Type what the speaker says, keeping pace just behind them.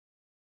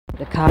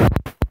The cop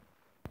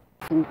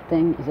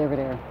thing is over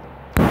there.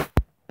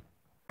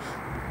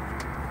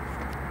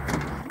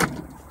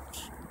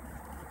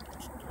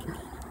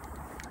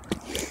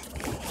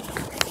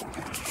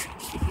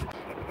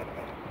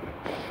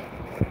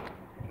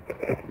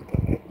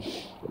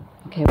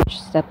 Okay, which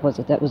step was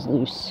it that was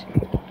loose?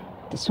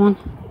 This one?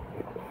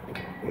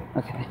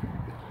 Okay.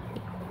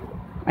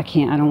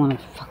 I don't want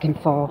to fucking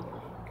fall.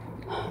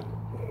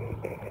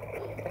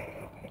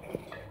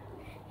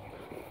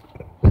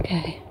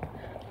 Okay.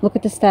 Look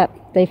at the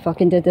step. They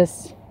fucking did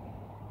this.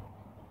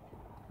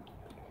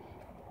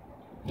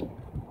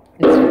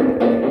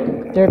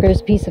 There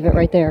goes a piece of it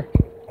right there.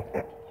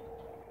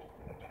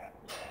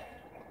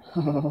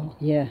 Oh,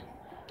 yeah.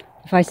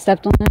 If I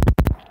stepped on it.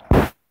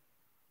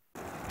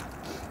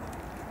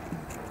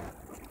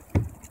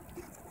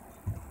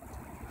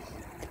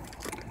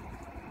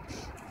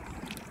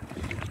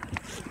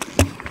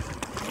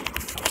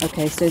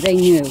 Okay, so they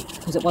knew,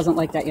 because it wasn't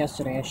like that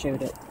yesterday. I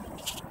showed it.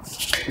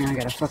 Now I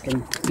gotta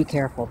fucking be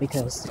careful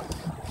because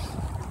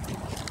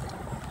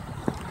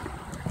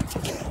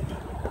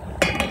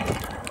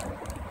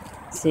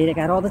see, they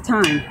got all the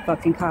time.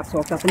 Fucking cops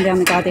walked up and down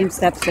the goddamn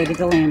steps, so did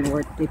the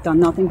landlord. They've done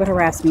nothing but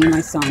harass me and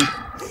my son.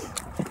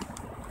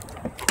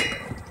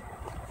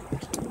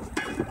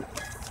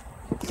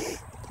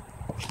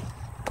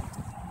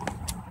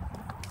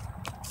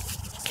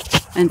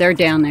 And they're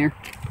down there.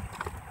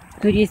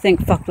 Who do you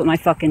think fucked with my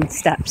fucking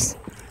steps?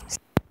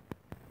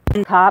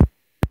 Cop.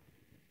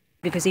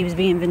 Because he was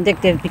being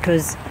vindictive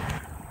because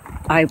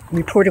I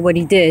reported what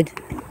he did